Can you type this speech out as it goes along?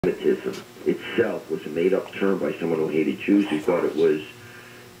anti-Semitism itself was a made-up term by someone who hated Jews, who thought it was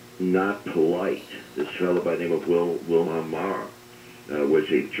not polite. This fellow by the name of Wilhelm Marr was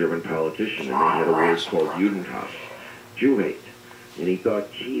a German politician, and they had a word called Judenhass, Jew hate. And he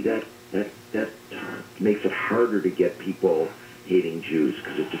thought, gee, that makes it harder to get people hating Jews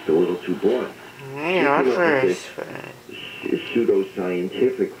because it's just a little too blunt. Yeah, this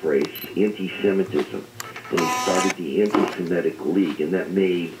pseudo-scientific phrase, anti-Semitism, and he started the Anti-Semitic League, and that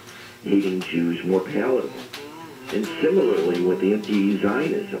made hating Jews more palatable. And similarly with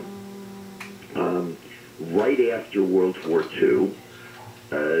anti-Zionism, right after World War II,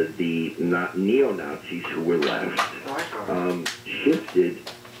 the neo-Nazis who were left shifted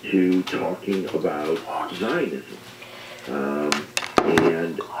to talking about Zionism,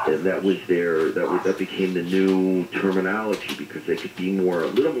 and that became the new terminology because they could be a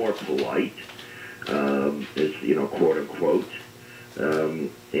little more polite, as quote unquote,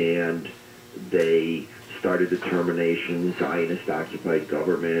 and they started the termination Zionist occupied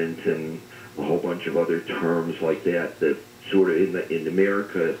government and a whole bunch of other terms like that that sort of in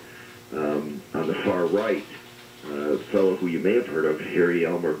America on the far right. A fellow who you may have heard of, Harry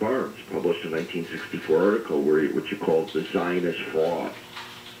Elmer Barnes, published a 1964 article which he called the Zionist fraud.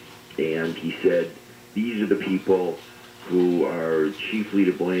 And he said, these are the people who are chiefly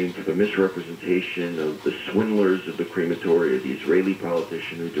to blame for the misrepresentation of the swindlers of the crematoria, the Israeli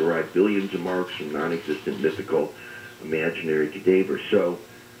politician who derived billions of marks from non-existent, mythical, imaginary cadavers. So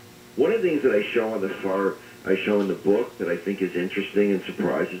one of the things that I show in the book that I think is interesting and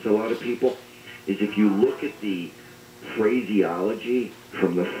surprises a lot of people is if you look at the phraseology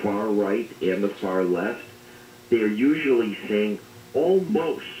from the far right and the far left, they are usually saying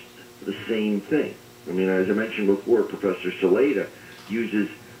almost the same thing. I mean, as I mentioned before, Professor Saleta uses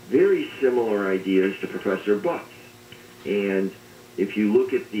very similar ideas to Professor Butts. And if you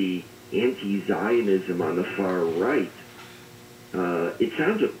look at the anti-Zionism on the far right, it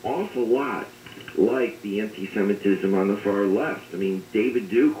sounds an awful lot like the anti-Semitism on the far left. I mean, David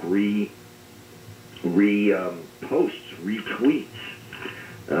Duke retweets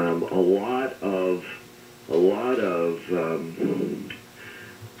a lot of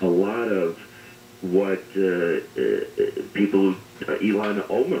what people Elon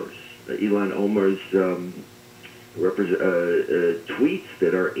Omer's tweets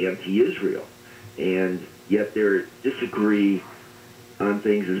that are anti-Israel, and yet they disagree on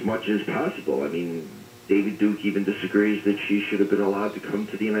things as much as possible. I mean, David Duke even disagrees that she should have been allowed to come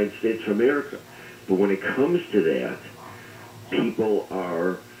to the United States of America. But when it comes to that, people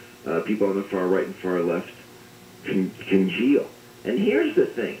on the far right and far left congeal. And here's the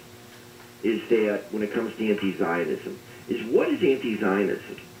thing, is that when it comes to anti-Zionism, is what is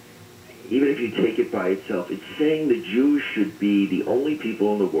anti-Zionism? Even if you take it by itself, it's saying the Jews should be the only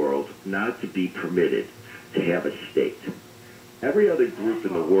people in the world not to be permitted to have a state. Every other group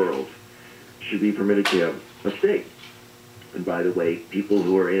in the world should be permitted to have a state. And by the way, people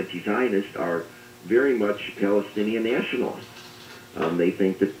who are anti-Zionist are very much Palestinian nationalists. They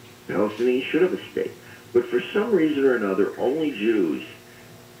think that Palestinians should have a state. But for some reason or another, only Jews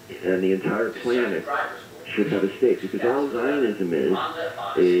and the entire planet should have a state. Because all Zionism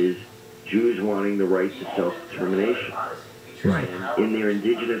is Jews wanting the right to self-determination. Right. And in their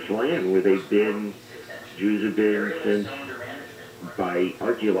indigenous land where Jews have been since, by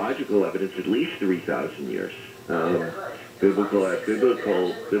archaeological evidence, at least 3,000 years.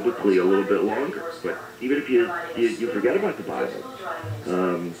 Biblically a little bit longer. But even if you forget about the Bible,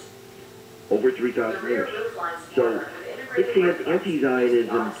 over 3,000 years. So it's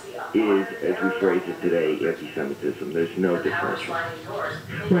anti-Zionism is, as we phrase it today, anti-Semitism. There's no difference.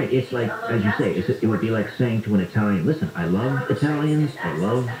 Right. It's like, as you say, it would be like saying to an Italian, listen, I love Italians, I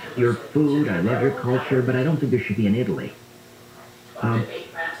love your food, I love your culture, but I don't think there should be an Italy. I'm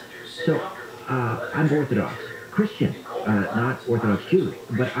Orthodox Christian, not Orthodox Jew,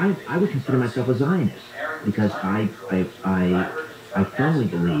 but I would consider myself a Zionist because I firmly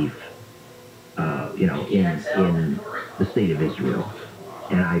believe, in the state of Israel,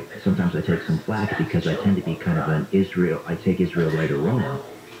 and sometimes I take some flack because I tend to be kind of I take Israel right or wrong.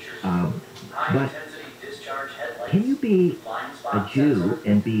 But can you be a Jew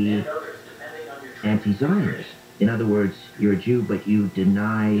and be anti-Zionist? In other words, you're a Jew, but you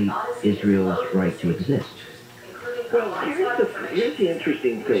deny Israel's right to exist. Well, here's the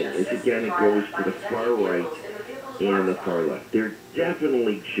interesting thing, is again it goes to the far right and the far left. They're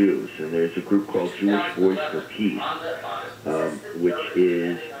definitely Jews, and there's a group called Jewish Voice for Peace, which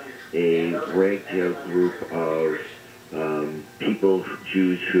is a ragtag group of people,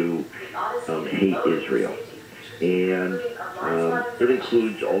 Jews who hate Israel. And It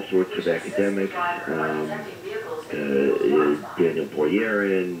includes all sorts of academics, Daniel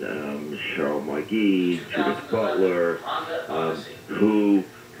Boyarin, Charles McGee, Judith Butler, who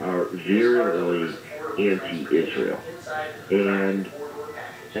are virulently anti-Israel. And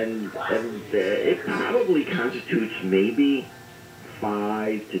it probably constitutes maybe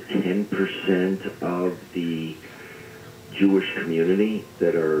 5 to 10% of the Jewish community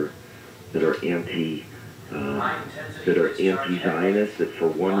that are anti-Zionist, that for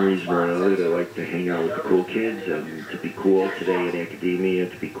one reason or another they like to hang out with the cool kids and to be cool today in academia,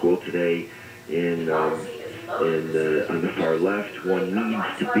 to be cool today on the far left. One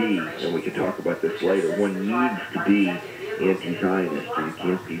needs to be, and we can talk about this later, one needs to be anti-Zionist, or you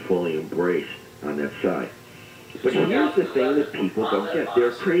can't be fully embraced on that side. But here's the thing that people don't get. There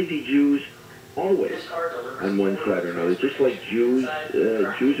are crazy Jews always on one side or another. Just like Jews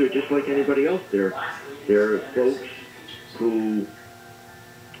are just like anybody else. They're folks who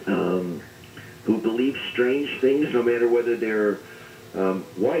believe strange things, no matter whether they're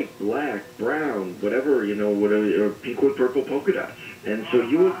white, black, brown, whatever, whatever, pink with purple polka dots. And so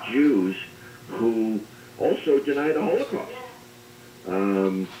you have Jews who also deny the Holocaust.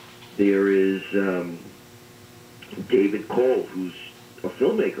 There is David Cole, who's a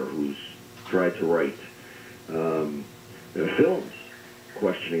filmmaker who's tried to write films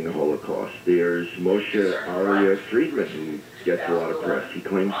questioning the Holocaust. There's Moshe Arya Friedman, who gets a lot of press. He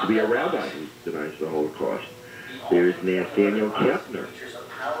claims to be a rabbi who denies the Holocaust. There's Nathaniel Kapner.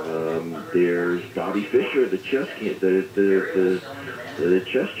 There's Bobby Fischer, the chess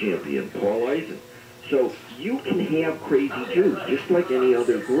champion, Paul Eisen. So you can have crazy Jews, just like any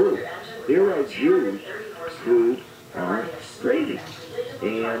other group. There are Jews who are crazy,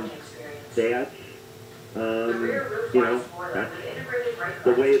 and that's that's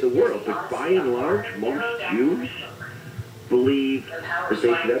the way of the world. But by and large, most Jews believe that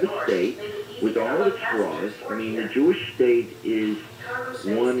they should have a state with all its flaws. I mean, the Jewish state is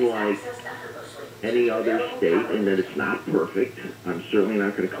one like any other state in that it's not perfect. I'm certainly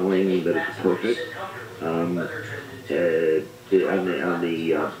not going to claim that it's perfect. On the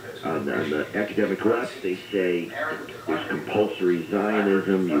academic left, they say there's compulsory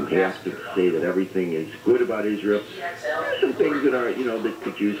Zionism. You have to say that everything is good about Israel. There's some things that are, that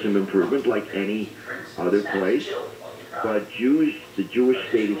could use some improvement, like any other place. But the Jewish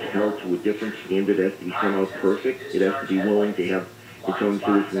state is held to a different standard. It has to be somehow perfect. It has to be willing to have its own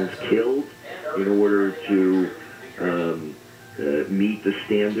citizens killed in order to meet the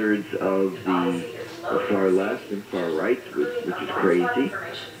standards of the far left and far right, which is crazy.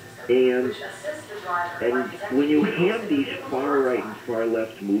 And when you have these far right and far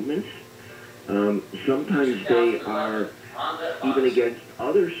left movements, sometimes they are even against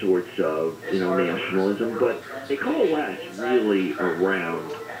other sorts of nationalism, but they coalesce really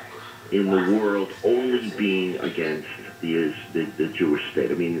around in the world only being against the Jewish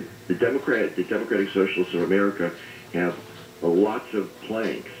state. I mean, the Democratic Socialists of America have lots of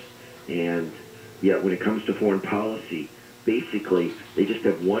planks, and yet when it comes to foreign policy, basically they just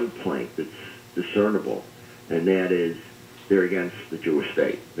have one plank that's discernible, and that is they're against the Jewish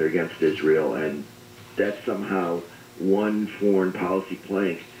state. They're against Israel, and that somehow one foreign policy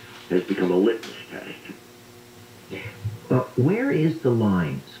plank has become a litmus test. But where is the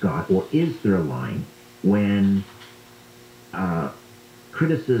line, Scott, or is there a line when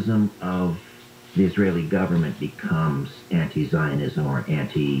criticism of the Israeli government becomes anti-Zionism or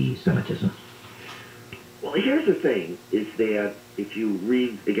anti-Semitism? Well, here's the thing, is that if you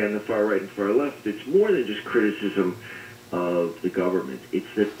read, again, the far right and far left, it's more than just criticism of the government.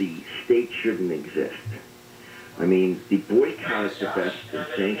 It's that the state shouldn't exist. I mean, the boycott, divest, and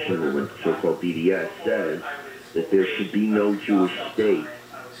sanction movement, so-called BDS, says that there should be no Jewish state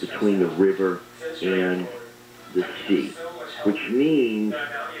between the river and the sea, which means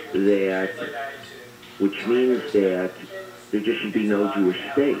that there just should be no Jewish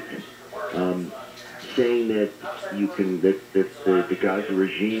state. Saying that the Gaza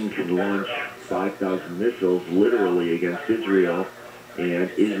regime can launch 5,000 missiles literally against Israel,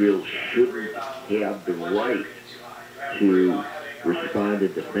 and Israel shouldn't have the right to respond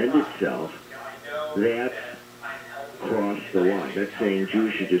and defend itself, that's crossed the line. That's saying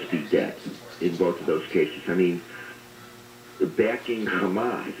Jews should just be dead in both of those cases. I mean, backing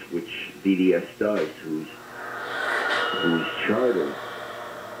Hamas, which BDS does, whose charter,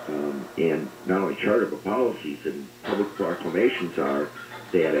 and not only charter but policies and public proclamations are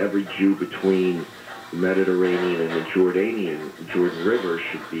that every Jew between the Mediterranean and the Jordan River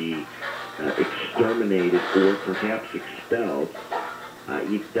should be exterminated or perhaps expelled.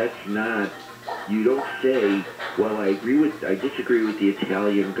 That's not you don't say, well, I disagree with the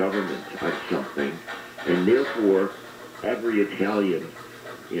Italian government on something, and therefore every Italian,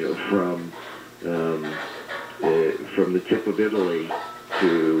 from the tip of Italy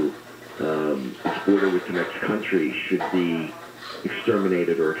to its border with the next country should be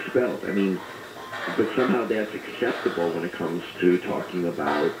exterminated or expelled. I mean, but somehow that's acceptable when it comes to talking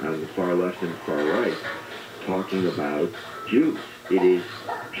about, on the far left and far right, talking about Jews. It is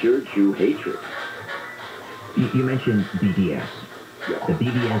pure Jew hatred. You mentioned BDS, Yeah. the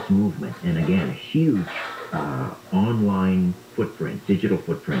BDS movement, and again, a huge online footprint, digital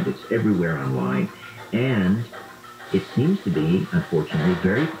footprint. It's everywhere online, and it seems to be, unfortunately,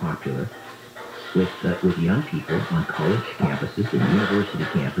 very popular with young people on college campuses and university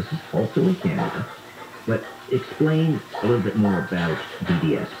campuses, also in Canada. But explain a little bit more about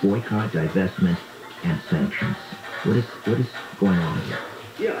BDS, boycott, divestment, and sanctions. What is going on here?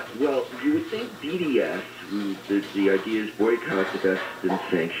 Yeah, well, you would think BDS, the idea is boycott, divest, and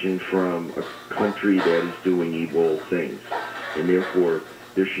sanction from a country that is doing evil things. And therefore,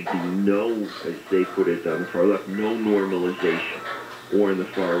 there should be no, as they put it on the far left, no normalization. Or in the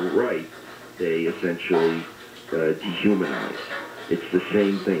far right, they essentially dehumanize. It's the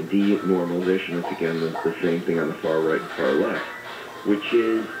same thing. Denormalization is, again, the same thing on the far right and far left, which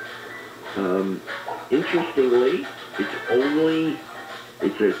is, interestingly,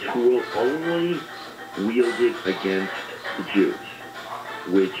 it's a tool only wielded against the Jews,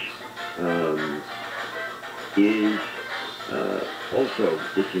 which is also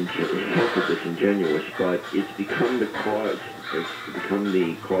disingenuous, but it's become the cause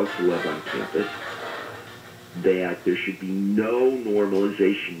celeb on campus that there should be no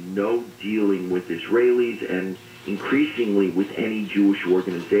normalization, no dealing with Israelis, and increasingly with any Jewish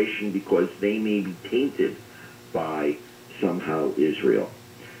organization, because they may be tainted by somehow Israel.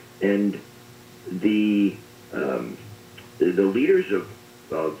 And the leaders of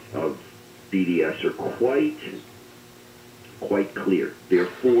BDS are quite clear. They're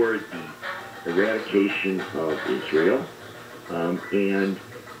for the eradication of Israel. And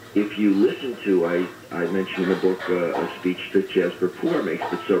if you listen to, I mentioned in the book a speech that Jasper Poor makes,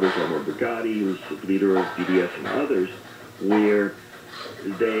 but so does Omar Brigati, who's the leader of BDS, and others, where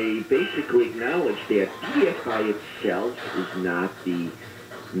they basically acknowledge that BDS by itself is not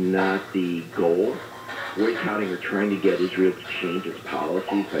the goal. Boycotting or trying to get Israel to change its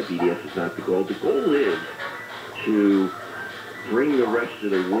policies by BDS is not the goal. The goal is to bring the rest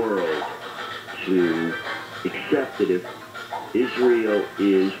of the world to accept that if Israel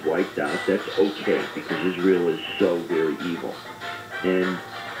is wiped out, that's okay, because Israel is so very evil. And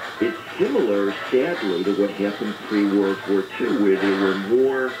it's similar, sadly, to what happened pre-World War II, where there were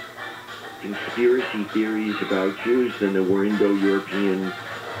more conspiracy theories about Jews than there were Indo-European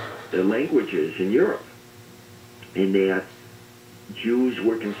languages in Europe. And that Jews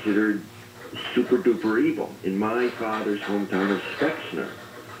were considered super-duper evil. In my father's hometown of Spexner,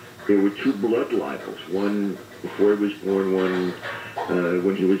 there were two blood libels, one before he was born, one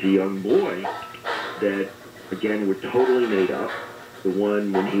when he was a young boy, that, again, were totally made up. The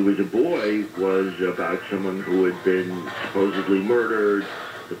one when he was a boy was about someone who had been supposedly murdered,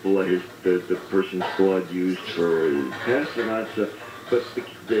 the person's blood used for pastanatas, but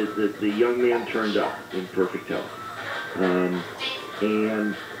the young man turned up in perfect health.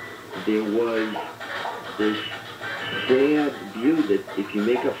 And there was this sad view that if you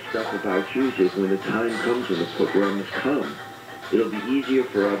make up stuff about Jews, if when the time comes, when the pogroms come, it'll be easier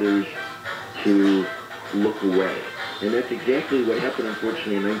for others to look away. And that's exactly what happened,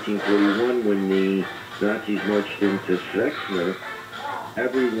 unfortunately, in 1941 when the Nazis marched into Spexner.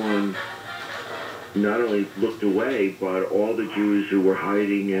 Everyone not only looked away, but all the Jews who were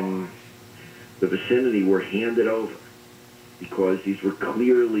hiding in the vicinity were handed over, because these were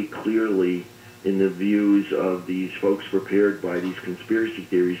clearly in the views of these folks prepared by these conspiracy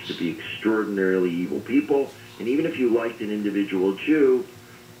theories to be extraordinarily evil people. And even if you liked an individual Jew,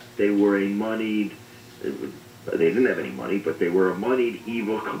 they were a moneyed, they didn't have any money, but they were a moneyed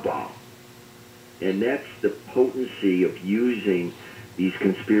evil cabal. And that's the potency of using these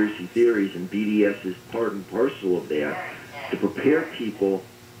conspiracy theories, and BDS is part and parcel of that, to prepare people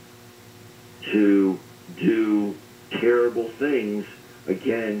to do terrible things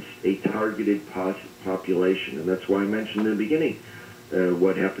against a targeted population. And that's why I mentioned in the beginning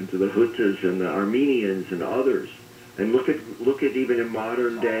what happened to the Hutus and the Armenians and others. And look at even in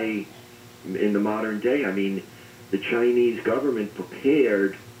the modern day, I mean, the Chinese government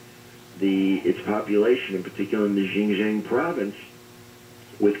prepared its population, in particular in the Xinjiang province,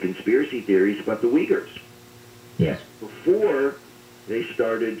 with conspiracy theories about the Uyghurs. Yes. Before they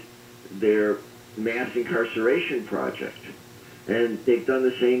started their mass incarceration project. And they've done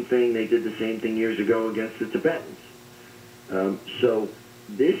the same thing. They did the same thing years ago against the Tibetans. So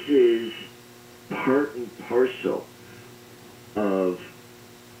this is part and parcel of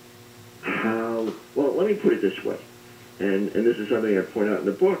how, well, let me put it this way, and this is something I point out in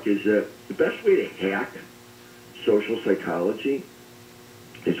the book, is that the best way to hack social psychology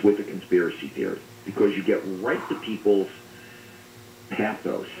is with a conspiracy theory, because you get right to people's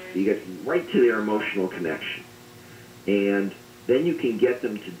pathos. You get right to their emotional connection. And then you can get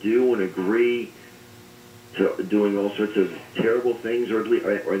them to do and agree to doing all sorts of terrible things, or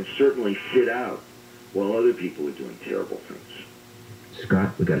and certainly sit out while other people are doing terrible things.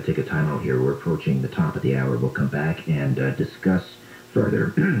 Scott, we've got to take a time out here. We're approaching the top of the hour. We'll come back and discuss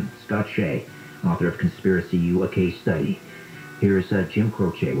further. Scott Shea, author of Conspiracy U, a Case Study. Here's Jim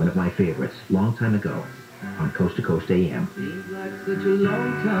Croce, one of my favorites, long time ago, on Coast to Coast AM. Seems like such a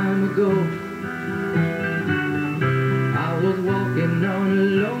long time ago, I was walking on a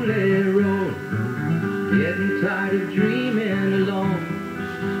lonely road, getting tired of dreaming alone,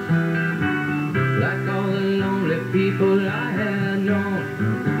 like all the lonely people I had known.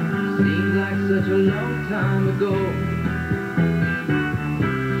 Seems like such a long time ago,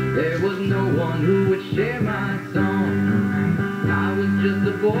 there was no one who would share my song. I was just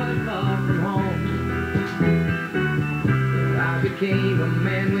a boy far from home, but I became a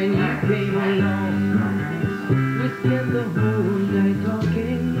man when you came along. We spent the whole day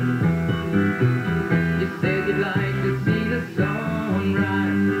talking. You said you'd like to see the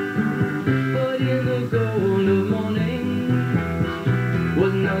sunrise, but in the gold of morning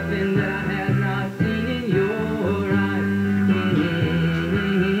was nothing that I had not seen in your eyes.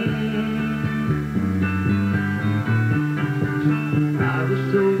 I was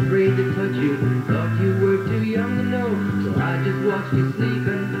so afraid to touch you, thought you were too young to know, so I just watched you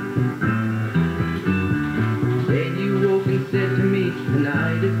sleeping. Then you woke and said to me, the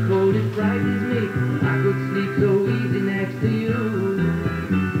night is cold, it frightens me, I could sleep so easy next to you.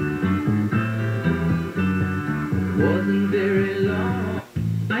 It wasn't very long.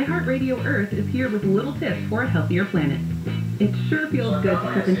 iHeartRadio Earth is here with little tips for a healthier planet. It sure feels good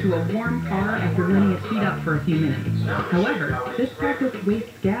to step into a warm car after letting its heat up for a few minutes. However, this practice wastes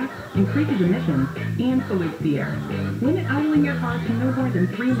gas, increases emissions, and pollutes the air. Limit idling your car to no more than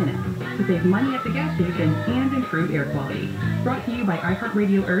 3 minutes to save money at the gas station and improve air quality. Brought to you by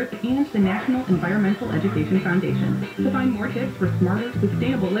iHeartRadio Earth and the National Environmental Education Foundation. To find more tips for smarter,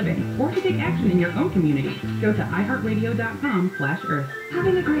 sustainable living, or to take action in your own community, go to iHeartRadio.com/Earth.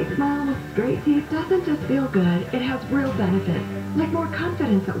 Having a great smile with great teeth doesn't just feel good, it has real benefits, like more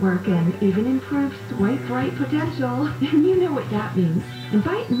confidence at work and even improved swipe right potential. And you know what that means. And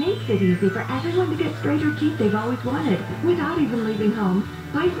Bite makes it easy for everyone to get straighter teeth they've always wanted, without even leaving home.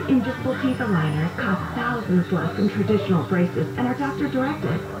 Bite's invisible teeth aligners cost thousands less than traditional braces and are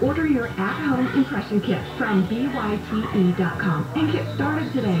doctor-directed. Order your at-home impression kit from BYTE.com and get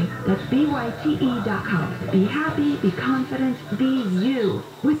started today. That's BYTE.com. Be happy, be confident, be you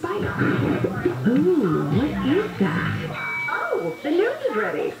with Bite. Ooh, what is that? Oh, the news is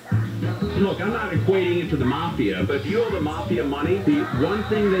ready. Look, I'm not equating it to the mafia, but if you owe the mafia money, the one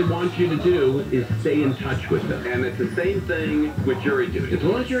thing they want you to do is stay in touch with them. And it's the same thing with jury duty. As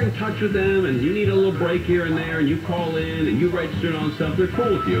long as you're in touch with them and you need a little break here and there and you call in and you register on stuff, they're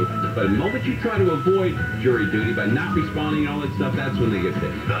cool with you. But the moment you try to avoid jury duty by not responding and all that stuff, that's when they get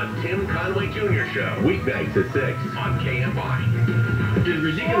pissed. The Tim Conway Jr. Show, weeknights at 6 on KFI. Did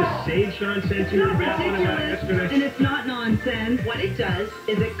ridiculous sage nonsense you were about yesterday? And it's not nonsense. What it does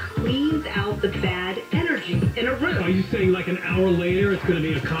is it cleans out the bad energy in a room. Are you saying like an hour later it's going to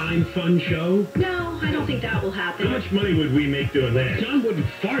be a kind, fun show? No, I don't think that will happen. How much money would we make doing that? John wouldn't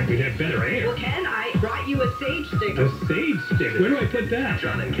fart, we'd have better air. Well, Ken, I brought you a sage sticker. A sage sticker? Where do I put that?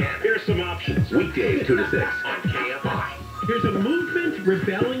 John and Ken. Here's some options. Weekdays 2 to 6 on KFI. There's a movement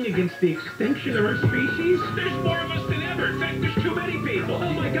rebelling against the extinction of our species. There's more of us than ever. In fact, there's too many people.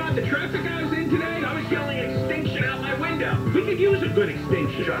 Oh my God, the traffic I was in today, I was yelling extinction out my window. We could use a good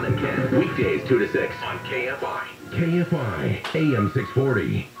extinction. John and Ken. Weekdays 2 to 6 on KFI. KFI AM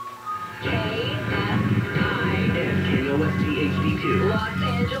 640. KFI. And KOST HD2. Los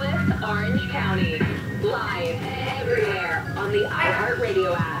Angeles, Orange County. Live everywhere on the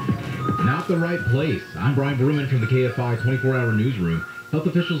iHeartRadio app. Not the right place. I'm Brian Bruman from the KFI 24-hour newsroom. Health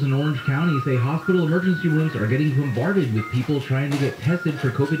officials in Orange County say hospital emergency rooms are getting bombarded with people trying to get tested for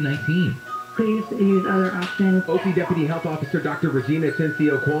COVID-19. Please use other options. OC Deputy Health Officer Dr. Regina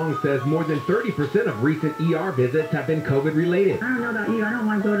Cincio Kwong says more than 30% of recent ER visits have been COVID-related. I don't know about you. I don't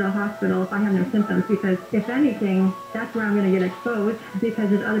want to go to the hospital if I have no symptoms because, if anything, that's where I'm going to get exposed because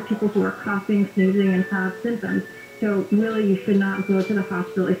there's other people who are coughing, sneezing, and have symptoms. So really, you should not go to the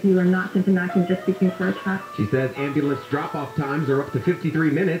hospital if you are not symptomatic and just looking for a check. She says ambulance drop-off times are up to 53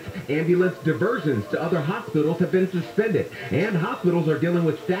 minutes. Ambulance diversions to other hospitals have been suspended. And hospitals are dealing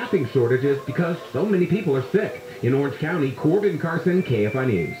with staffing shortages because so many people are sick. In Orange County, Corbin Carson, KFI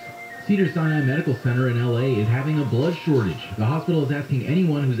News. Cedars-Sinai Medical Center in LA is having a blood shortage. The hospital is asking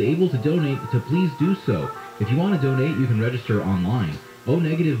anyone who's able to donate to please do so. If you want to donate, you can register online.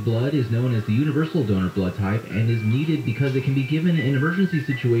 O-negative blood is known as the universal donor blood type and is needed because it can be given in emergency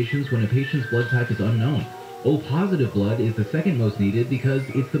situations when a patient's blood type is unknown. O-positive blood is the second most needed because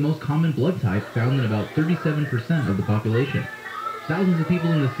it's the most common blood type found in about 37% of the population. Thousands of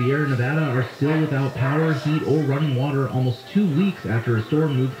people in the Sierra Nevada are still without power, heat, or running water almost 2 weeks after a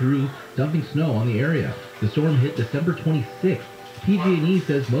storm moved through, dumping snow on the area. The storm hit December 26th. PG&E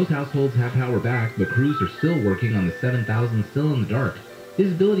says most households have power back, but crews are still working on the 7,000 still in the dark.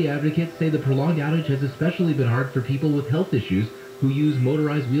 Visibility advocates say the prolonged outage has especially been hard for people with health issues who use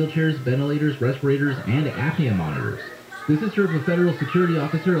motorized wheelchairs, ventilators, respirators, and apnea monitors. The sister of a federal security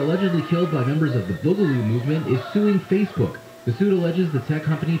officer allegedly killed by members of the Boogaloo movement is suing Facebook. The suit alleges the tech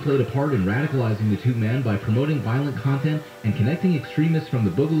company played a part in radicalizing the two men by promoting violent content and connecting extremists from the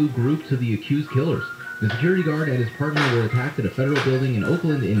Boogaloo group to the accused killers. The security guard and his partner were attacked at a federal building in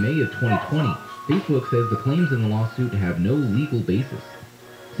Oakland in May of 2020. Facebook says the claims in the lawsuit have no legal basis.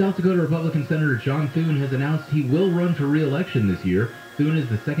 South Dakota Republican Senator John Thune has announced he will run for re-election this year. Thune is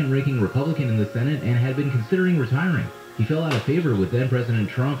the second-ranking Republican in the Senate and had been considering retiring. He fell out of favor with then-President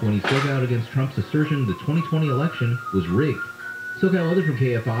Trump when he spoke out against Trump's assertion the 2020 election was rigged. SoCal weather from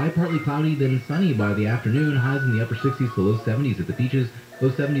KFI, partly cloudy, then sunny by the afternoon, highs in the upper 60s to low 70s at the beaches, low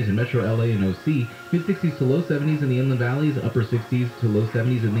 70s in Metro LA and OC, mid-60s to low 70s in the inland valleys, upper 60s to low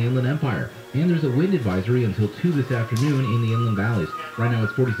 70s in the Inland Empire. And there's a wind advisory until 2 this afternoon in the inland valleys. Right now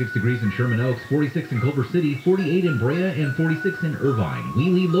it's 46 degrees in Sherman Oaks, 46 in Culver City, 48 in Brea, and 46 in Irvine. We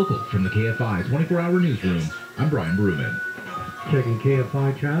lead local from the KFI 24-hour newsroom. I'm Brian Bruman. Checking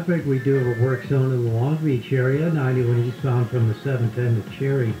KFI traffic, we do have a work zone in the Long Beach area, 91 eastbound from the 710 to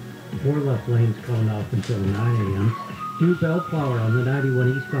Cherry. 4 left lanes cone off until 9 a.m. Through Bellflower on the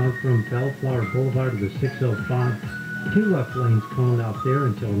 91 eastbound from Bellflower Boulevard to the 605. 2 left lanes cone off there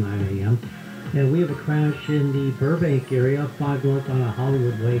until 9 a.m. And we have a crash in the Burbank area, 5 north on a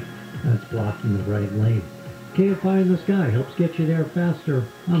Hollywood Way. That's blocking the right lane. KFI in the Sky helps get you there faster.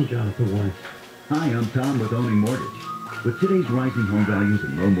 I'm Jonathan Weiss. Hi, I'm Tom with Owning Mortgage. With today's rising home values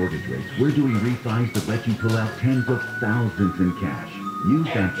and low mortgage rates, we're doing refis that let you pull out tens of thousands in cash. Use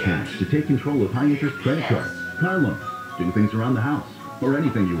that cash to take control of high-interest credit cards, car loans, do things around the house, or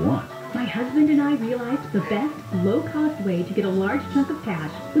anything you want. My husband and I realized the best low-cost way to get a large chunk of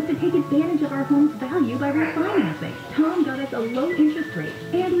cash was to take advantage of our home's value by refinancing. Tom got us a low interest rate,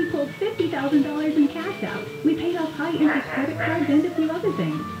 and we pulled $50,000 in cash out. We paid off high-interest credit cards and a few other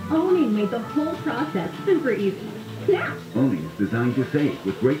things. Owning made the whole process super easy. Snap! Owning is designed to save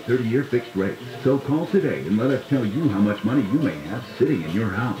with great 30-year fixed rates. So call today and let us tell you how much money you may have sitting in your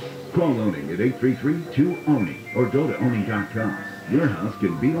house. Call Owning at 833-2-OWNING or go to owning.com. Your house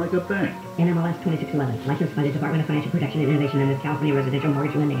can be like a bank. NMLS 2611, licensed by the Department of Financial Protection and Innovation under the California Residential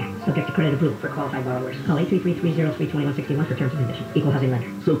Mortgage Lending Act. Subject to credit approval for qualified borrowers. Call 833-303-2161 for terms and conditions. Equal housing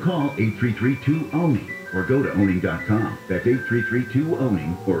lender. So call 833-2-OWNING or go to owning.com. That's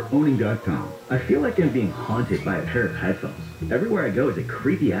 833-2-OWNING or owning.com. I feel like I'm being haunted by a pair of headphones. Everywhere I go is a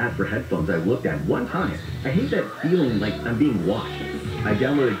creepy ad for headphones I looked at one time. I hate that feeling like I'm being watched. I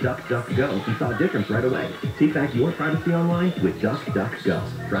downloaded DuckDuckGo and saw a difference right away. See back your privacy online with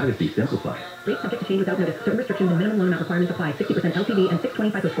DuckDuckGo. Privacy simplified. Rates subject to change without notice. Certain restrictions and minimum loan amount requirements apply. 60% LTV and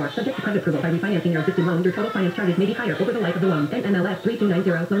 625 score. Subject to credit approval. By refinancing your existing loan, your total finance charges may be higher over the life of the loan. NMLS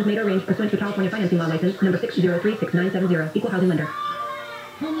 3290. Loans made or arranged pursuant to California Financing Law License number 6036970. Equal housing lender.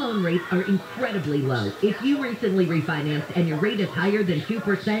 Home loan rates are incredibly low. If you recently refinanced and your rate is higher than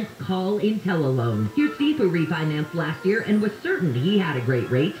 2%, call IntelliLoan. Here's Steve who refinanced last year and was certain he had a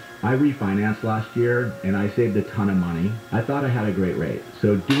great rate. I refinanced last year and I saved a ton of money. I thought I had a great rate,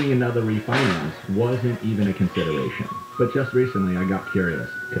 so doing another refinance wasn't even a consideration. But just recently I got curious.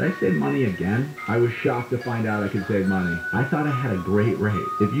 Could I save money again? I was shocked to find out I could save money. I thought I had a great rate.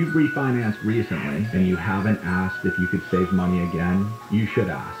 If you've refinanced recently and you haven't asked if you could save money again, you should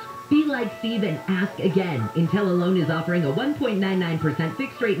ask. Be like Steve and ask again. IntelliLoan is offering a 1.99%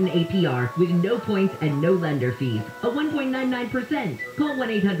 fixed rate in APR with no points and no lender fees. A 1.99%. Call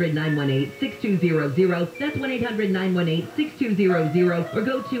 1-800-918-6200. That's 1-800-918-6200 or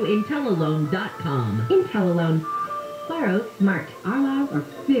go to IntelliLoan.com. IntelliLoan. Claro, smart. Our lives are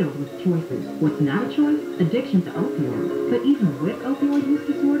filled with choices. What's not a choice? Addiction to opioids. But even with opioid use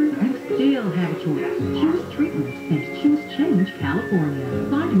disorder, you still have a choice. Choose treatment and choose Change California.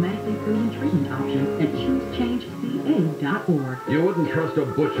 Find medically proven treatment options at choosechangeca.org. You wouldn't trust a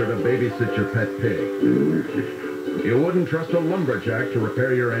butcher to babysit your pet pig. You wouldn't trust a lumberjack to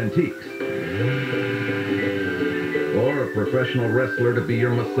repair your antiques. Or a professional wrestler to be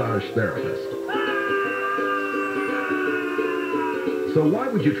your massage therapist. So why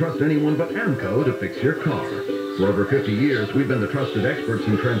would you trust anyone but AMCO to fix your car? For over 50 years, we've been the trusted experts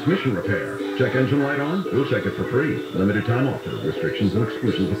in transmission repair. Check engine light on? We'll check it for free. Limited time offer. Restrictions and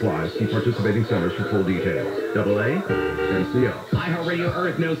exclusions apply. See participating centers for full details. AA, MCO. iHeartRadio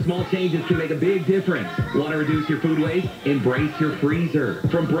Earth knows small changes can make a big difference. Want to reduce your food waste? Embrace your freezer.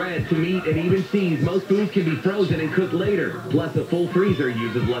 From bread to meat and even cheese, most foods can be frozen and cooked later. Plus, a full freezer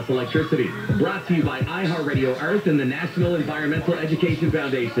uses less electricity. Brought to you by iHeartRadio Earth and the National Environmental Education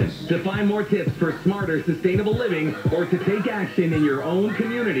Foundation. To find more tips for smarter, sustainable living or to take action in your own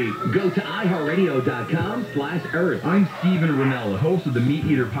community, go to iHeartRadio.com/Earth. I'm Stephen Rinella, host of the Meat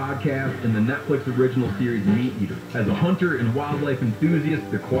Eater podcast and the Netflix original series Meat Eater. As a hunter and wildlife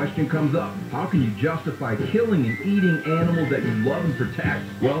enthusiast, the question comes up, how can you justify killing and eating animals that you love and protect?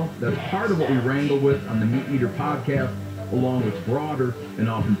 Well, that's part of what we wrangle with on the Meat Eater podcast, along with broader and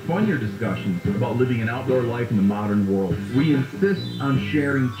often funnier discussions about living an outdoor life in the modern world. We insist on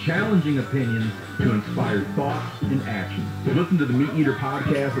sharing challenging opinions to inspire thoughts and action. So listen to the Meat Eater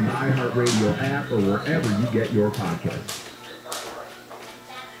podcast on the iHeartRadio app or wherever you get your podcasts.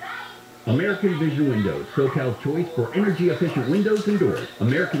 American Vision Windows, SoCal's choice for energy-efficient windows and doors.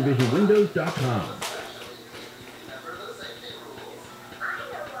 AmericanVisionWindows.com.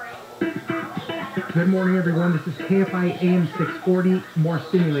 Good morning, everyone. This is KFI AM 640, more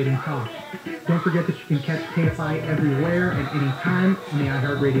stimulating talk. Don't forget that you can catch KFI everywhere at any time on the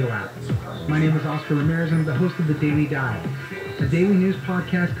iHeartRadio app. My name is Oscar Ramirez, and I'm the host of The Daily Dive, a daily news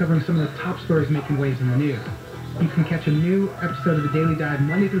podcast covering some of the top stories making waves in the news. You can catch a new episode of The Daily Dive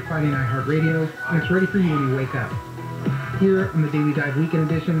Monday through Friday on iHeartRadio, and it's ready for you when you wake up. Here on The Daily Dive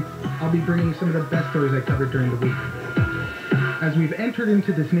Weekend Edition, I'll be bringing you some of the best stories I covered during the week. As we've entered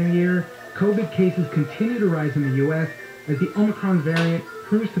into this new year, COVID cases continue to rise in the U.S. as the Omicron variant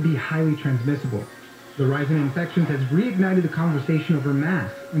proves to be highly transmissible. The rise in infections has reignited the conversation over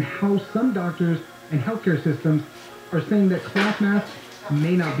masks and how some doctors and healthcare systems are saying that cloth masks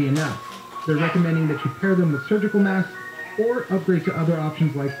may not be enough. They're recommending that you pair them with surgical masks or upgrade to other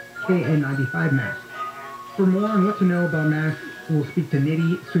options like KN95 masks. For more on what to know about masks, we'll speak to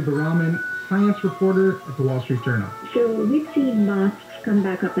Nidhi Subaraman, science reporter at the Wall Street Journal. So we've seen masks come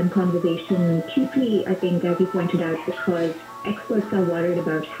back up in conversation, chiefly, I think, as you pointed out, because experts are worried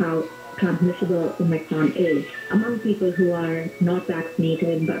about how transmissible Omicron is among people who are not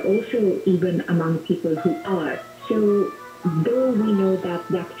vaccinated, but also even among people who are. So though we know that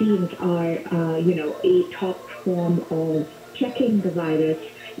vaccines are, a top form of checking the virus,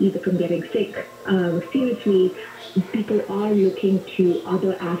 either from getting sick seriously, people are looking to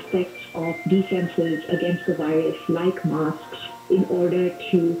other aspects of defenses against the virus, like masks, in order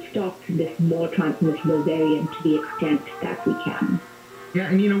to stop this more transmissible variant to the extent that we can. Yeah,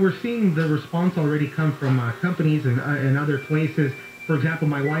 and we're seeing the response already come from companies and other places. For example,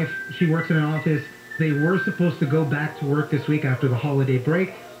 my wife, she works in an office. They were supposed to go back to work this week after the holiday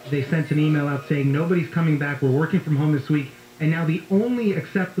break. They sent an email out saying nobody's coming back. We're working from home this week. And now the only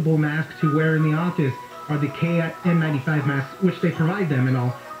acceptable masks to wear in the office are the KN95 masks, which they provide them and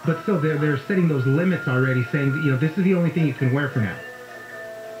all. But still, they're setting those limits already, saying that, this is the only thing you can wear for now.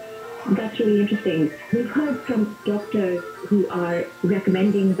 That's really interesting. We've heard from doctors who are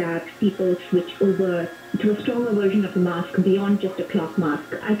recommending that people switch over to a stronger version of a mask beyond just a cloth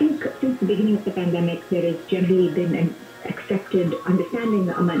mask. I think since the beginning of the pandemic, there has generally been an accepted understanding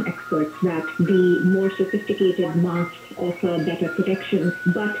among experts that the more sophisticated masks offer better protection,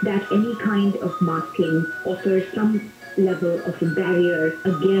 but that any kind of masking offers some level of a barrier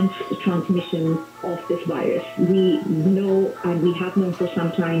against the transmission of this virus. We know, and we have known for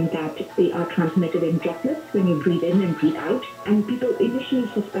some time, that they are transmitted in droplets when you breathe in and breathe out. And people initially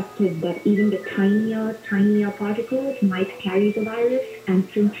suspected that even the tinier particles might carry the virus. And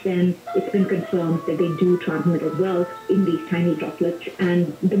since then, it's been confirmed that they do transmit as well in these tiny droplets.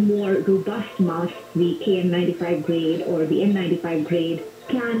 And the more robust masks, the KN95 grade or the N95 grade,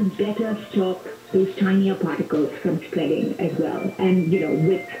 can better stop those tinier particles from spreading as well. And,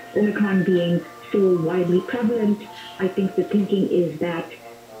 with Omicron being so widely prevalent, I think the thinking is that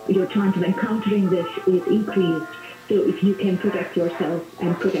your chance of encountering this is increased. So if you can protect yourself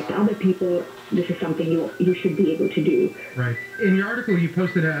and protect other people, this is something you should be able to do. Right. In your article, you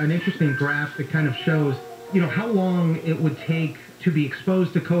posted an interesting graph that kind of shows, how long it would take to be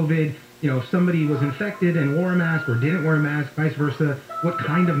exposed to COVID. If somebody was infected and wore a mask or didn't wear a mask, vice versa, what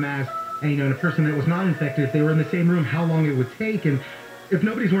kind of mask, and, a person that was not infected, if they were in the same room, how long it would take. And if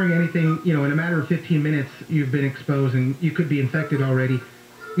nobody's wearing anything, in a matter of 15 minutes, you've been exposed and you could be infected already.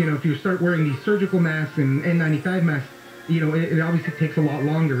 If you start wearing these surgical masks and N95 masks, it obviously takes a lot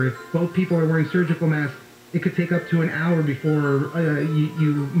longer. If both people are wearing surgical masks, it could take up to an hour before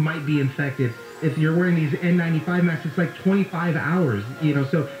you might be infected. If you're wearing these N95 masks, it's like 25 hours,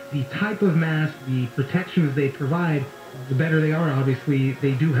 so the type of mask, the protections they provide, the better they are, obviously,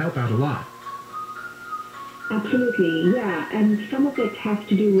 they do help out a lot. Absolutely, yeah. And some of it has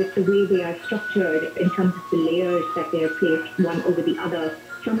to do with the way they are structured in terms of the layers that they are placed one over the other.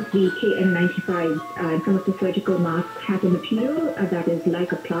 Some of the KN95s and some of the surgical masks have a material that is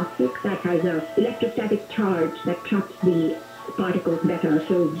like a plastic that has an electrostatic charge that traps the particles better,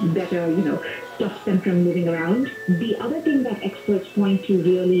 so better, stops them from moving around. The other thing that experts point to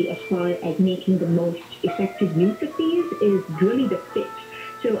really as far as making the most effective use of these is really the fit.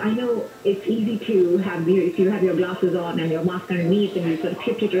 So I know it's easy to have if you have your glasses on and your mask underneath and you sort of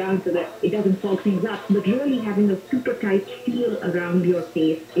shift it around so that it doesn't fog things up, but really having a super tight seal around your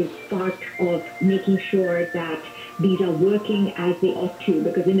face is part of making sure that these are working as they ought to,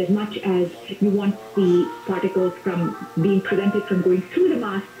 because in as much as you want the particles from being prevented from going through the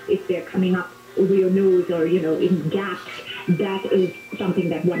mask, if they're coming up over your nose or, in gaps, that is something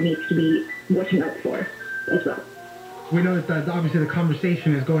that one needs to be watching out for as well. We know that obviously the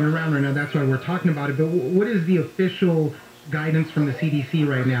conversation is going around right now. That's why we're talking about it. But what is the official guidance from the CDC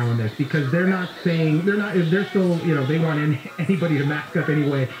right now on this? Because they're still, they want anybody to mask up any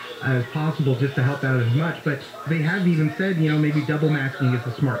way as possible just to help out as much. But they have even said, maybe double masking is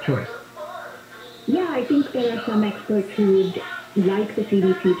a smart choice. Yeah, I think there are some experts who would like the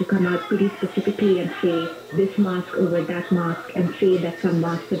CDC to come out pretty specifically and say this mask over that mask, and say that some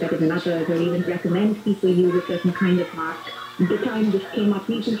masks are better than others, or even recommend people use a certain kind of mask. The time this came up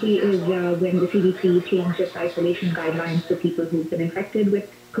recently is when the CDC changed its isolation guidelines for people who've been infected with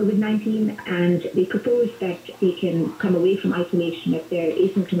COVID-19, and they proposed that they can come away from isolation if they're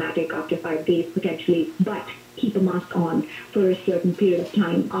asymptomatic after 5 days potentially, but keep a mask on for a certain period of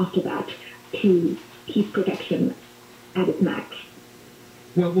time after that to keep protection at its max.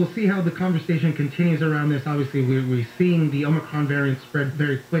 Well, we'll see how the conversation continues around this. Obviously, we're seeing the Omicron variant spread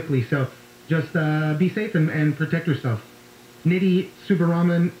very quickly, so just be safe and protect yourself. Nidhi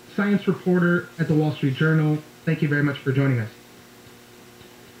Subbaraman, science reporter at the Wall Street Journal, thank you very much for joining us.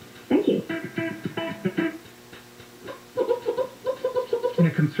 Thank you. In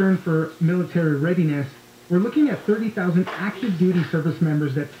a concern for military readiness, we're looking at 30,000 active duty service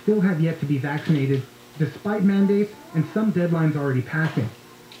members that still have yet to be vaccinated, despite mandates and some deadlines already passing.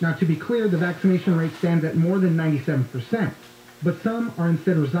 Now, to be clear, the vaccination rate stands at more than 97%, but some are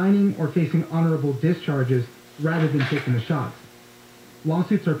instead resigning or facing honorable discharges rather than taking the shots.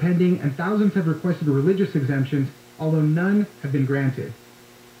 Lawsuits are pending, and thousands have requested religious exemptions, although none have been granted.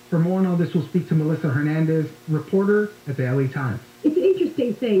 For more on all this, we'll speak to Melissa Hernandez, reporter at the LA Times. It's an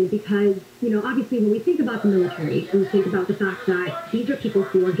interesting thing because, obviously when we think about the military, we think about the fact that these are people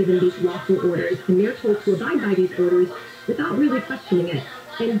who are given these lawful orders, and they're told to abide by these orders without really questioning it.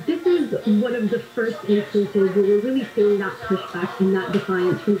 And this is one of the first instances where we're really seeing that pushback and that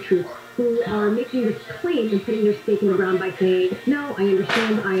defiance from troops who are making this claim and putting their stake in the ground by saying, no, I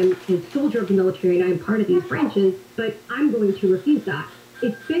understand I am a soldier of the military and I am part of these branches, but I'm going to refuse that.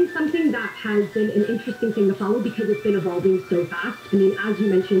 It's been something that has been an interesting thing to follow because it's been evolving so fast. I mean, as you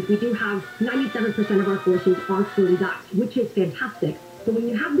mentioned, we do have 97% of our forces are fully vaxxed, which is fantastic. But when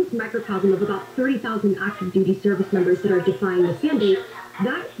you have this microcosm of about 30,000 active duty service members that are defying this mandate,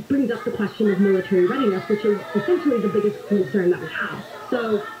 that brings up the question of military readiness, which is essentially the biggest concern that we have.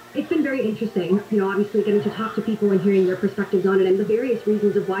 So it's been very interesting, obviously getting to talk to people and hearing their perspectives on it and the various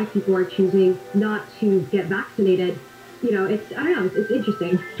reasons of why people are choosing not to get vaccinated. It's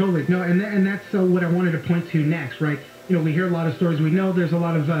interesting. Totally. No, and that's what I wanted to point to next, right? We hear a lot of stories. We know there's a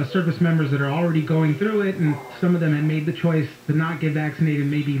lot of service members that are already going through it, and some of them have made the choice to not get vaccinated,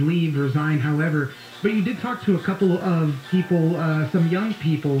 maybe leave, resign, however. But you did talk to a couple of people, some young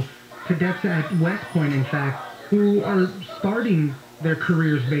people, cadets at West Point, in fact, who are starting their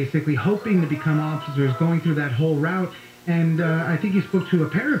careers basically, hoping to become officers, going through that whole route. And I think you spoke to a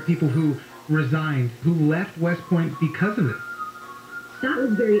pair of people who resigned, who left West Point because of it. That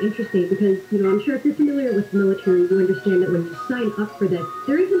was very interesting because, I'm sure if you're familiar with the military, you understand that when you sign up for this,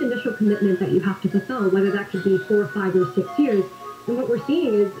 there is an initial commitment that you have to fulfill, whether that could be 4, 5, or 6 years. And what we're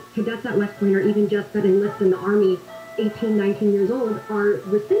seeing is cadets at West Point, or even just that enlist in the Army, 18, 19 years old, are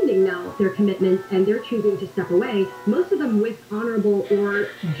rescinding now their commitments, and they're choosing to step away, most of them with honorable or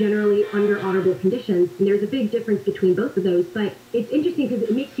generally under honorable conditions. And there's a big difference between both of those, but it's interesting because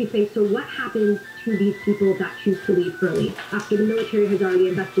it makes you think, so what happens to these people that choose to leave early after the military has already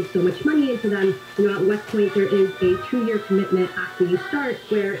invested so much money into them? At West Point, there is a 2-year commitment after you start,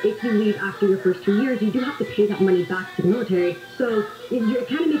 where if you leave after your first 2 years, you do have to pay that money back to the military. So it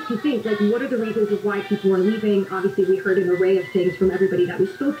kind of makes you think, what are the reasons of why people are leaving? Obviously, we heard an array of things from everybody that we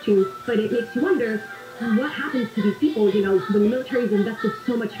spoke to, but it makes you wonder, what happens to these people, when the military has invested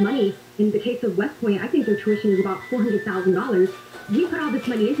so much money? In the case of West Point, I think their tuition is about $400,000. We put all this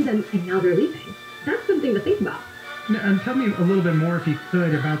money into them, and now they're leaving. That's something to think about. And tell me a little bit more, if you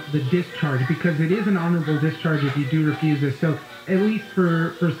could, about the discharge, because it is an honorable discharge if you do refuse this. So at least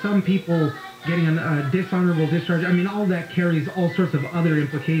for some people, getting a dishonorable discharge, all that carries all sorts of other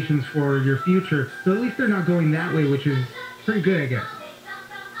implications for your future. So at least they're not going that way, which is pretty good, I guess.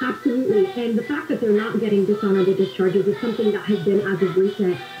 Absolutely. And the fact that they're not getting dishonorable discharges is something that has been as of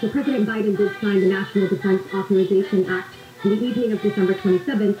recent. So President Biden did sign the National Defense Authorization Act on the evening of December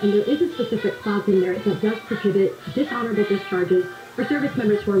 27th, and there is a specific clause in there that does prohibit dishonorable discharges for service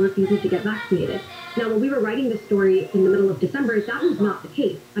members who are refusing to get vaccinated. Now, when we were writing this story in the middle of December, that was not the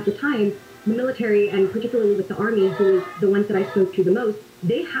case. At the time, the military, and particularly with the Army, who is the ones that I spoke to the most,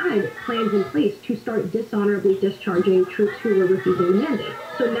 they had plans in place to start dishonorably discharging troops who were refusing the mandate.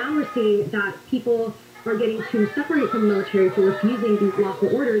 So now we're seeing that people are getting to separate from the military for refusing these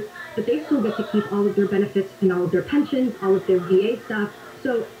lawful orders, but they still get to keep all of their benefits and all of their pensions, all of their VA stuff.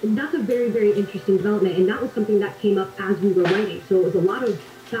 So that's a very, very interesting development, and that was something that came up as we were writing. So it was a lot of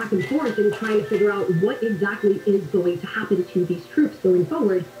back and forth and trying to figure out what exactly is going to happen to these troops going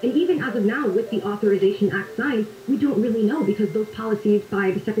forward. And even as of now, with the Authorization Act signed, we don't really know, because those policies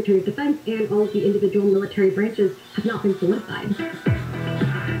by the Secretary of Defense and all of the individual military branches have not been solidified.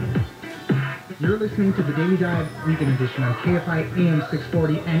 You're listening to the Daily Dive Weekend Edition on KFI AM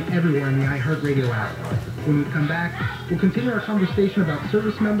 640 and everywhere in the iHeartRadio app. When we come back, we'll continue our conversation about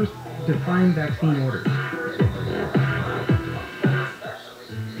service members defying vaccine orders.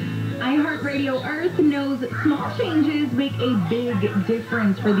 iHeartRadio Earth knows small changes make a big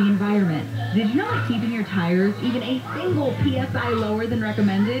difference for the environment. Did you know that keeping your tires even a single PSI lower than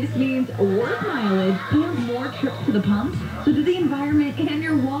recommended means worse mileage and more trips to the pump? So do the environment and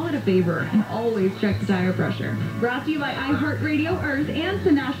your wallet a favor and always check the tire pressure. Brought to you by iHeartRadio Earth and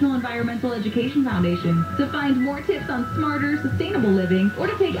the National Environmental Education Foundation. To find more tips on smarter, sustainable living, or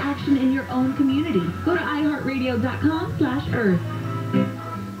to take action in your own community, go to iHeartRadio.com/Earth.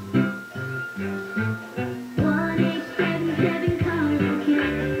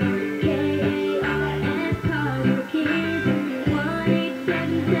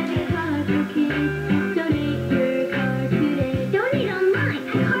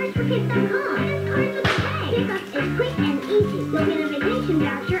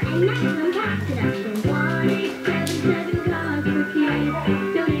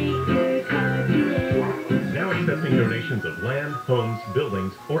 Donations of land, homes,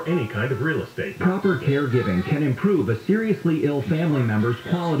 buildings, or any kind of real estate. Proper caregiving can improve a seriously ill family member's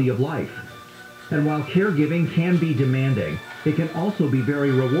quality of life. And while caregiving can be demanding, it can also be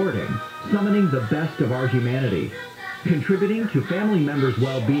very rewarding, summoning the best of our humanity. Contributing to family members'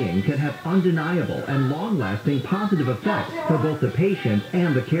 well-being can have undeniable and long-lasting positive effects for both the patient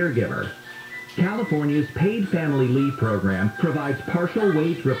and the caregiver. California's Paid Family Leave Program provides partial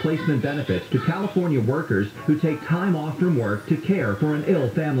wage replacement benefits to California workers who take time off from work to care for an ill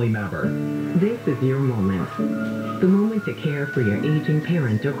family member. This is your moment. The moment to care for your aging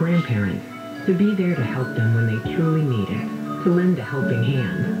parent or grandparent. To be there to help them when they truly need it. To lend a helping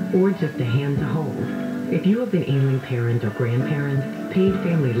hand, or just a hand to hold. If you have an ailing parent or grandparent, Paid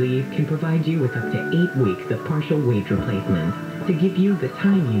Family Leave can provide you with up to 8 weeks of partial wage replacement to give you the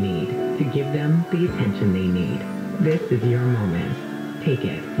time you need to give them the attention they need. This is your moment. Take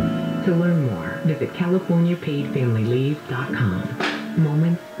it. To learn more, visit CaliforniaPaidFamilyLeave.com.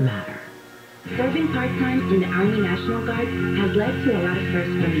 Moments matter. Serving part-time in the Army National Guard has led to a lot of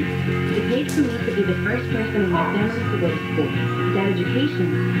firsts for me. It paid for me to be the first person in my family to go to school. That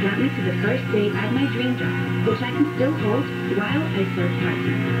education got me to the first day at my dream job, which I can still hold while I serve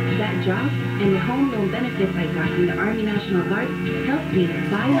part-time. That job and the home loan benefits I got from the Army National Guard helped me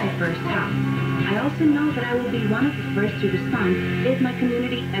buy my first house. I I also know that I will be one of the first to respond if my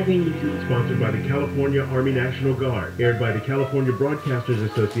community ever needs me. Sponsored by the California Army National Guard. Aired by the California Broadcasters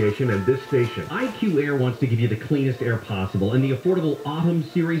Association and this station. IQ Air wants to give you the cleanest air possible, and the affordable Autumn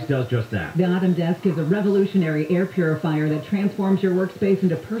series does just that. The Autumn Desk is a revolutionary air purifier that transforms your workspace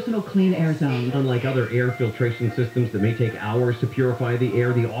into personal clean air zones. Unlike other air filtration systems that may take hours to purify the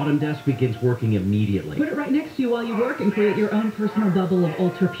air, the Autumn Desk begins working immediately. Put it right next to you while you work and create your own personal bubble of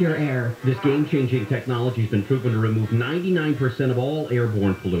ultra-pure air. This game-changing technology has been proven to remove 99% of all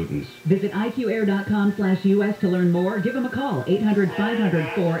airborne pollutants. Visit IQAir.com/US to learn more. Give them a call,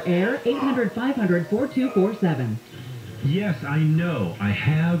 800-500-4AIR, 800-500-4247. Yes, I know. I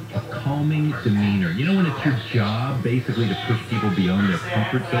have a calming demeanor. You know when it's your job, basically, to push people beyond their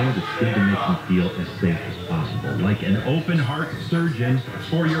comfort zones, it's good to make them feel as safe as possible. Like an open-heart surgeon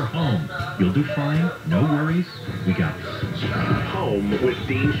for your home. You'll do fine. No worries. We got this. Home with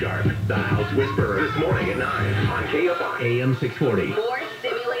Dean Sharp, the House Whisperer, this morning at 9 on KFI AM 640. More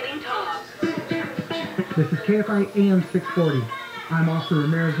stimulating talk. This is KFI AM 640. I'm Oscar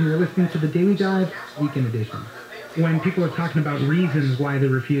Ramirez, and you're listening to the Daily Dive Weekend Edition. When people are talking about reasons why they're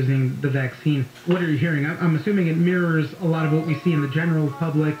refusing the vaccine, what are you hearing? I'm assuming it mirrors a lot of what we see in the general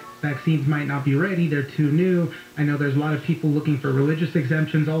public. Vaccines might not be ready, they're too new. I know there's a lot of people looking for religious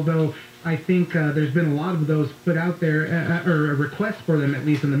exemptions, although I think there's been a lot of those put out there, or a request for them at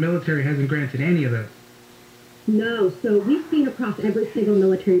least, and the military hasn't granted any of those. No, so we've seen across every single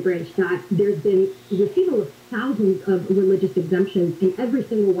military branch that there's been receiving thousands of religious exemptions, and every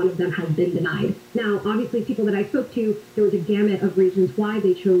single one of them has been denied. Now, obviously, people that I spoke to, there was a gamut of reasons why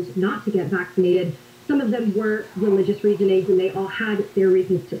they chose not to get vaccinated. Some of them were religious reasonings, and they all had their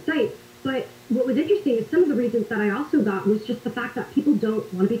reasons to cite. But what was interesting is some of the reasons that I also got was just the fact that people don't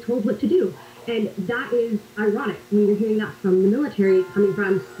want to be told what to do. And that is ironic when you're hearing that from the military, coming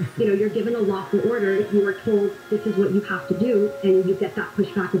from, you're given a lawful order, you are told this is what you have to do, and you get that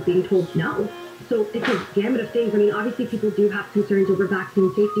pushback of being told no. So it's a gamut of things. I mean, obviously people do have concerns over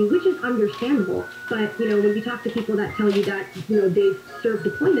vaccine safety, which is understandable. But, when you talk to people that tell you that, they've served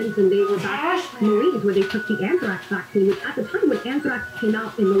deployments and they were back Marines where they took the anthrax vaccine, which at the time when anthrax came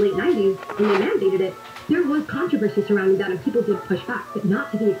out in the late 90s and they mandated it, there was controversy surrounding that, and people did push back, but not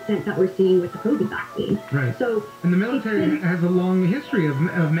to the extent that we're seeing with the COVID vaccine. Right. So, and the military has a long history of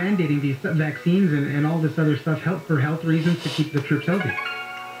mandating these vaccines and all this other stuff for health reasons to keep the troops healthy.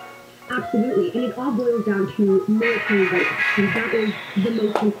 Absolutely, and it all boils down to military readiness, and that is the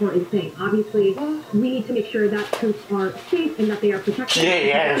most important thing. Obviously, we need to make sure that troops are safe and that they are protected.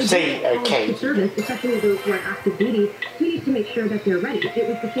 Okay. Service, especially those who are active duty, we need to make sure that they're ready. It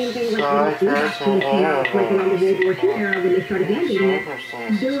was the same thing like when the flu vaccine came out, like around the World War II era when they started mandating it.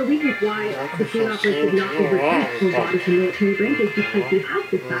 There were reasons why the field operators did not overtake those bodies in military branches because we had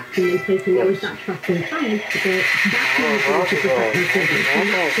this vaccine in place and there was that trust in science that the vaccine was going to protect their children.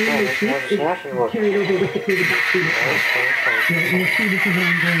 And that same is carried over with the COVID vaccine. We'll see, this is an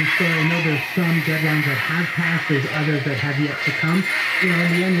ongoing story. I know there's some deadlines that have passed, there's others that have yet to come. In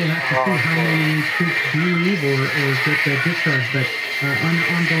the end, we'll have to see how many troops do leave or get discharged, but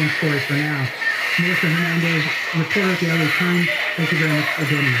ongoing story for now. Melissa Hernandez, reporter at the LA Times, thank you very much for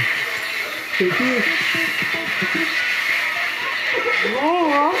joining us. Thank you.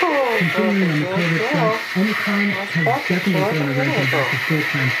 Continuing on the COVID front, Omicron has definitely thrown a wrench in back-to-school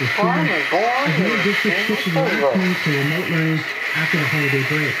plans for students, as many districts shifted last minute to remote learning after the holiday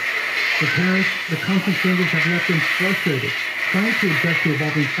break. For parents, the constant changes have left them frustrated, trying to adjust to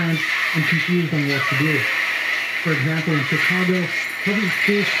evolving plans and confused on what to do. For example, in Chicago, public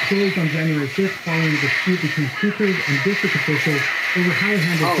schools closed on January 5th following a dispute between teachers and district officials over how to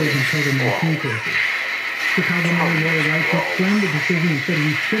handle kids in COVID-19 cases. Chicago Mayor Lori Lightfoot explained the decision and said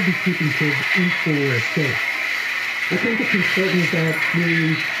we should be keeping kids in school where it's safe. I think it's important that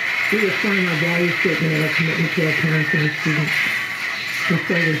we affirm our value statement and our commitment to our parents and our students. That's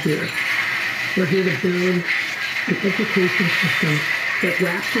why we're here. We're here to build an education system that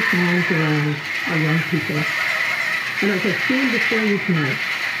wraps its arms around our young people. And as I stand before you tonight,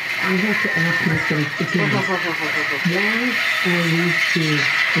 I have to ask myself again, why are we here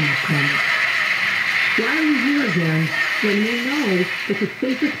in this moment? Why are we here again when we know that the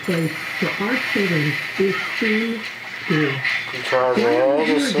safest place for our children is in school? Because Why are we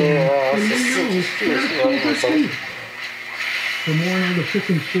here again when we know that our schools are safe? For more on all the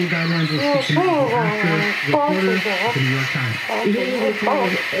shifting school guidelines, we'll speak to Michael Astor, reporter at the New York Times. We've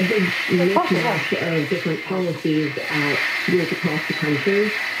had a big mismatch of different policies at schools across the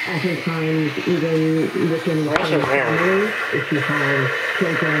country. Oftentimes, even within the same family, if you have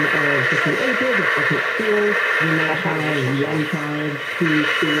children of different ages, of different schools, you might have one child whose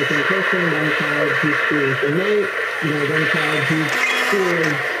school is in person, one child whose school is remote, one child whose school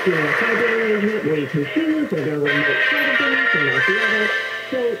is doing a hybrid arrangement where you can choose, or they're remote side of things, and not the other.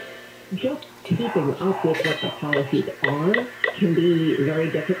 So just keeping up with what the policies are can be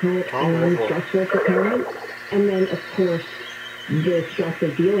very difficult and stressful for parents. And then, of course, the stress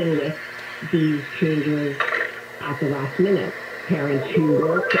of dealing with these changes at the last minute. Parents who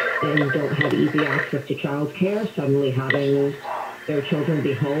work and don't have easy access to childcare, suddenly having their children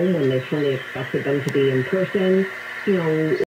be home when they fully expected them to be in person,